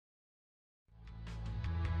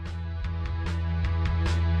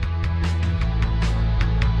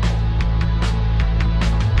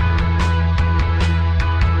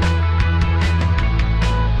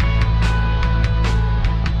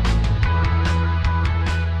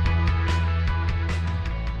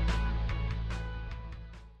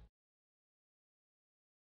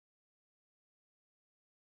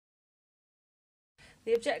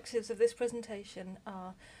The objectives of this presentation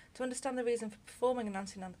are to understand the reason for performing an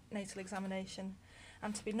antenatal examination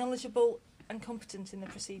and to be knowledgeable and competent in the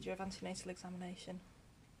procedure of antenatal examination.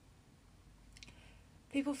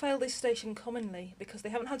 People fail this station commonly because they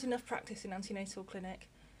haven't had enough practice in antenatal clinic,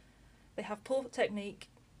 they have poor technique,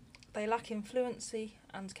 they lack in fluency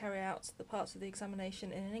and carry out the parts of the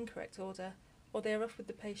examination in an incorrect order, or they are rough with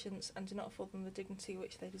the patients and do not afford them the dignity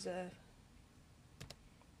which they deserve.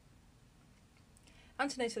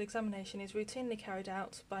 Antenatal examination is routinely carried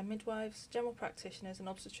out by midwives, general practitioners and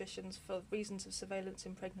obstetricians for reasons of surveillance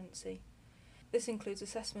in pregnancy. This includes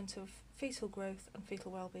assessment of fetal growth and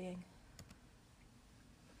fetal well-being.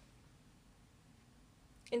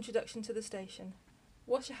 Introduction to the station.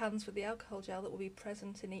 Wash your hands with the alcohol gel that will be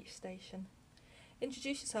present in each station.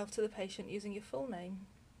 Introduce yourself to the patient using your full name.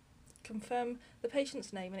 Confirm the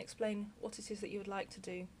patient's name and explain what it is that you would like to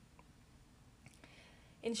do.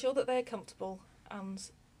 Ensure that they are comfortable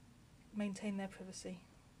and maintain their privacy.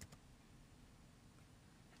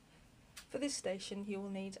 For this station you will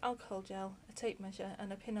need alcohol gel, a tape measure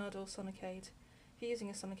and a pinard or sonicade. If you're using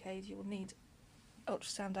a sonicade you will need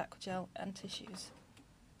ultrasound aquagel and tissues.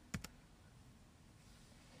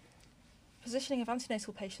 Positioning of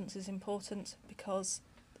antenatal patients is important because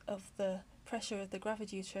of the pressure of the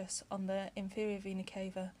gravid uterus on the inferior vena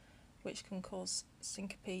cava, which can cause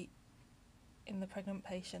syncope in the pregnant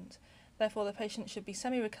patient. Therefore, the patient should be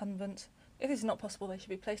semi-recumbent. If this is not possible, they should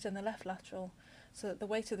be placed in the left lateral so that the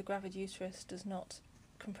weight of the gravid uterus does not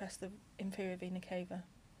compress the inferior vena cava.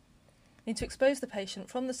 You need to expose the patient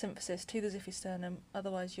from the symphysis to the xiphisternum,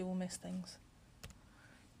 otherwise you will miss things.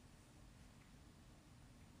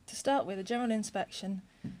 To start with, a general inspection,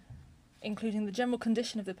 including the general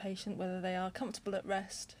condition of the patient, whether they are comfortable at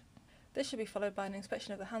rest. This should be followed by an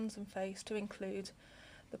inspection of the hands and face to include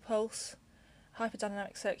the pulse.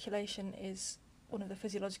 Hyperdynamic circulation is one of the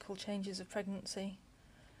physiological changes of pregnancy.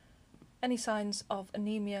 Any signs of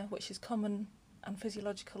anemia, which is common and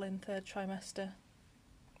physiological in third trimester.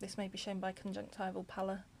 This may be shown by conjunctival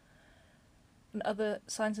pallor. And other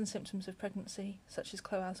signs and symptoms of pregnancy, such as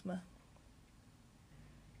cloasma.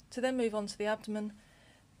 To then move on to the abdomen,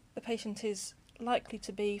 the patient is likely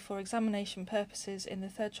to be, for examination purposes, in the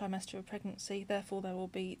third trimester of pregnancy, therefore there will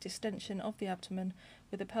be distension of the abdomen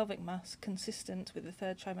with a pelvic mass consistent with the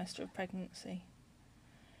third trimester of pregnancy.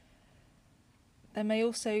 There may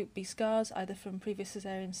also be scars either from previous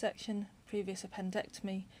caesarean section, previous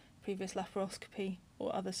appendectomy, previous laparoscopy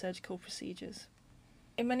or other surgical procedures.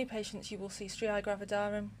 In many patients you will see striae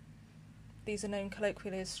gravidarum. These are known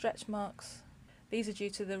colloquially as stretch marks. These are due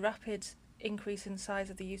to the rapid increase in size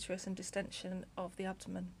of the uterus and distension of the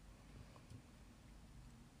abdomen.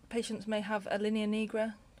 Patients may have a linea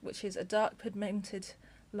nigra, which is a dark pigmented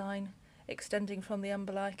line extending from the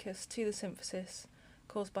umbilicus to the symphysis,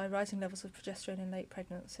 caused by rising levels of progesterone in late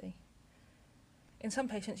pregnancy. In some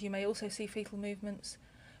patients you may also see fetal movements.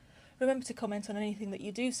 Remember to comment on anything that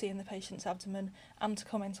you do see in the patient's abdomen and to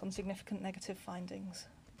comment on significant negative findings.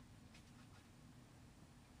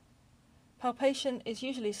 Palpation is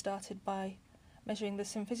usually started by measuring the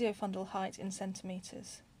symphysiofundal height in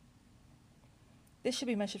centimetres. This should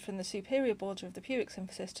be measured from the superior border of the pubic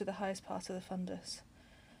symphysis to the highest part of the fundus.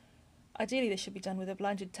 Ideally this should be done with a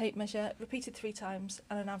blinded tape measure, repeated 3 times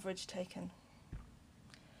and an average taken.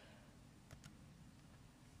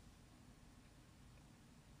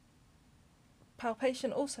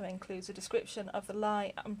 Palpation also includes a description of the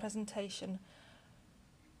lie and presentation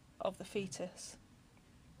of the fetus.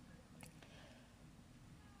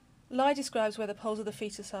 Lie describes where the poles of the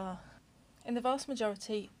fetus are. In the vast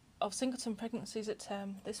majority of singleton pregnancies at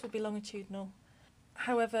term, this will be longitudinal.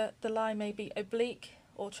 However, the lie may be oblique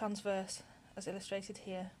or transverse, as illustrated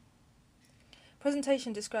here.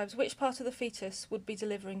 Presentation describes which part of the fetus would be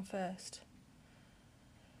delivering first.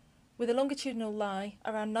 With a longitudinal lie,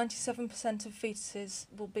 around 97% of fetuses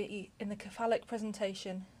will be in the cephalic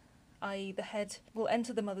presentation, i.e. the head will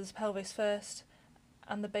enter the mother's pelvis first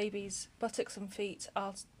and the baby's buttocks and feet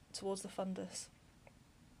are towards the fundus.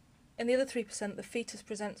 In the other 3%, the fetus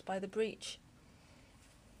presents by the breech.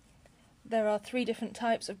 There are 3 different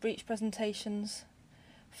types of breech presentations.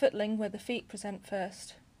 Footling, where the feet present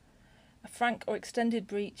first. A frank or extended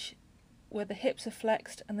breech, where the hips are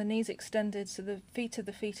flexed and the knees extended so the feet of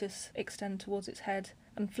the fetus extend towards its head.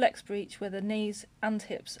 And flex breech, where the knees and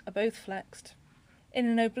hips are both flexed. In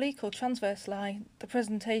an oblique or transverse lie, the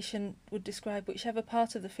presentation would describe whichever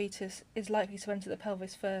part of the fetus is likely to enter the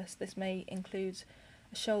pelvis first. This may include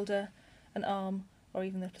a shoulder, an arm, or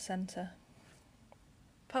even the placenta.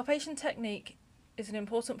 Palpation technique is an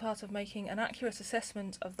important part of making an accurate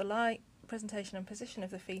assessment of the lie, presentation and position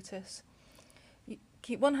of the fetus.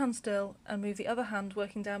 Keep one hand still and move the other hand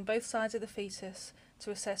working down both sides of the fetus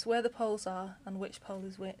to assess where the poles are and which pole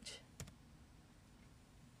is which.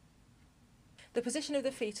 The position of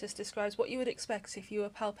the fetus describes what you would expect if you were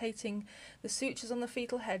palpating the sutures on the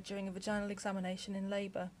fetal head during a vaginal examination in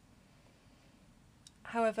labour.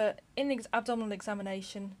 However, in abdominal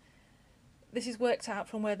examination, this is worked out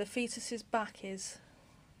from where the fetus's back is.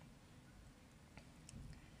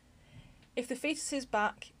 If the fetus's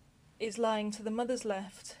back is lying to the mother's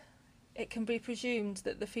left, it can be presumed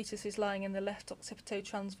that the fetus is lying in the left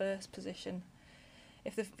occipito-transverse position.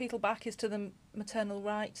 If the fetal back is to the maternal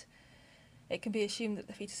right, it can be assumed that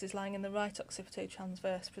the fetus is lying in the right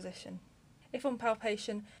occipito-transverse position. If on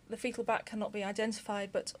palpation the fetal back cannot be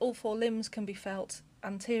identified but all four limbs can be felt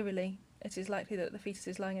anteriorly, it is likely that the fetus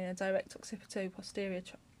is lying in a direct occipito-posterior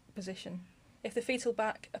position. If the fetal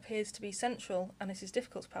back appears to be central and it is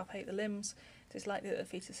difficult to palpate the limbs, it is likely that the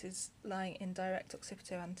fetus is lying in direct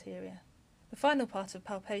occipito-anterior. The final part of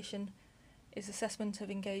palpation is assessment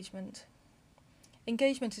of engagement.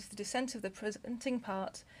 Engagement is the descent of the presenting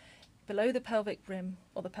part below the pelvic rim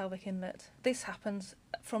or the pelvic inlet. This happens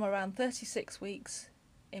from around 36 weeks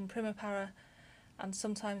in primipara and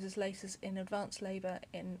sometimes as late as in advanced labour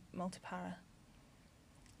in multipara.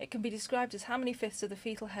 It can be described as how many fifths of the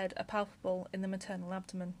fetal head are palpable in the maternal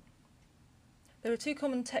abdomen. There are two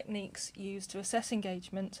common techniques used to assess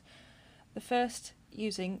engagement. The first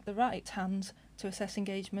using the right hand to assess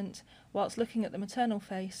engagement whilst looking at the maternal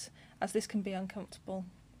face, as this can be uncomfortable.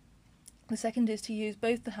 The second is to use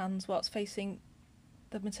both the hands whilst facing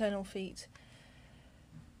the maternal feet.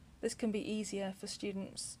 This can be easier for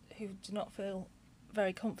students who do not feel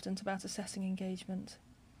very confident about assessing engagement.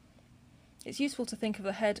 It's useful to think of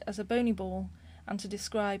the head as a bony ball and to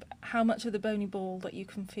describe how much of the bony ball that you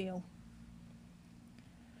can feel.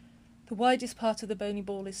 The widest part of the bony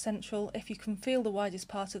ball is central. If you can feel the widest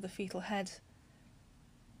part of the fetal head,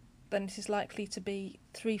 then it is likely to be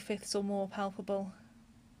 3/5 or more palpable.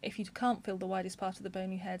 If you can't feel the widest part of the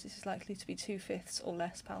bony head, it is likely to be 2/5 or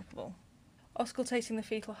less palpable. Auscultating the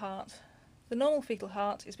fetal heart. The normal fetal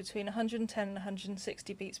heart is between 110 and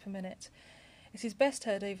 160 beats per minute. It is best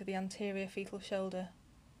heard over the anterior fetal shoulder.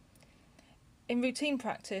 In routine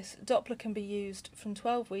practice, Doppler can be used from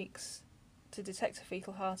 12 weeks to detect a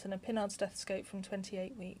fetal heart and a Pinard stethoscope from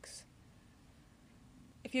 28 weeks.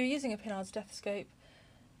 If you're using a Pinard stethoscope,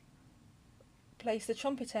 place the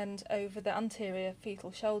trumpet end over the anterior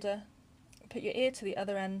fetal shoulder, put your ear to the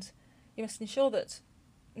other end. You must ensure that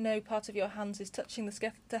no part of your hands is touching the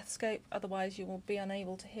stethoscope, otherwise you will be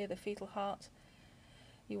unable to hear the fetal heart.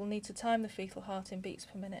 You will need to time the fetal heart in beats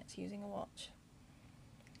per minute using a watch.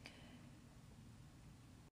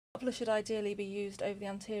 Doppler should ideally be used over the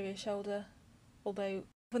anterior shoulder, although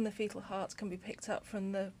often the fetal heart can be picked up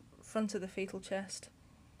from the front of the fetal chest.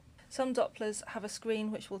 Some Dopplers have a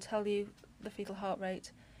screen which will tell you the fetal heart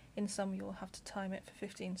rate. In some you will have to time it for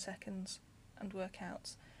 15 seconds and work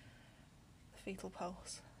out the fetal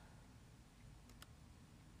pulse.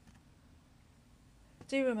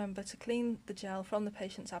 Do remember to clean the gel from the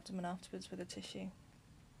patient's abdomen afterwards with a tissue.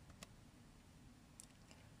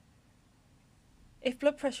 If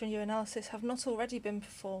blood pressure and urinalysis have not already been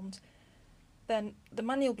performed, then the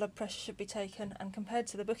manual blood pressure should be taken and compared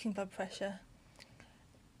to the booking blood pressure,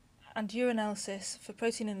 and urinalysis for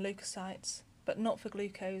protein and leukocytes, but not for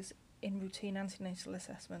glucose in routine antenatal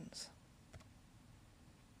assessments.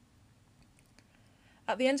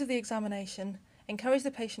 At the end of the examination, encourage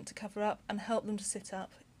the patient to cover up and help them to sit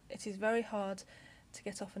up. It is very hard to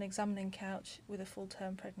get off an examining couch with a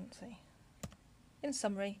full-term pregnancy. In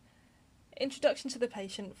summary, introduction to the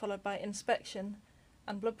patient followed by inspection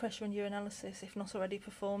and blood pressure and urinalysis, if not already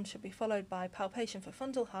performed, should be followed by palpation for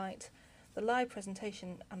fundal height, the lie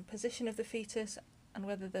presentation and position of the fetus, and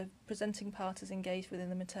whether the presenting part is engaged within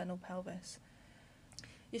the maternal pelvis.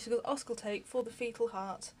 You should auscultate for the fetal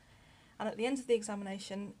heart, and at the end of the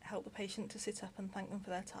examination, help the patient to sit up and thank them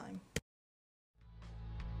for their time.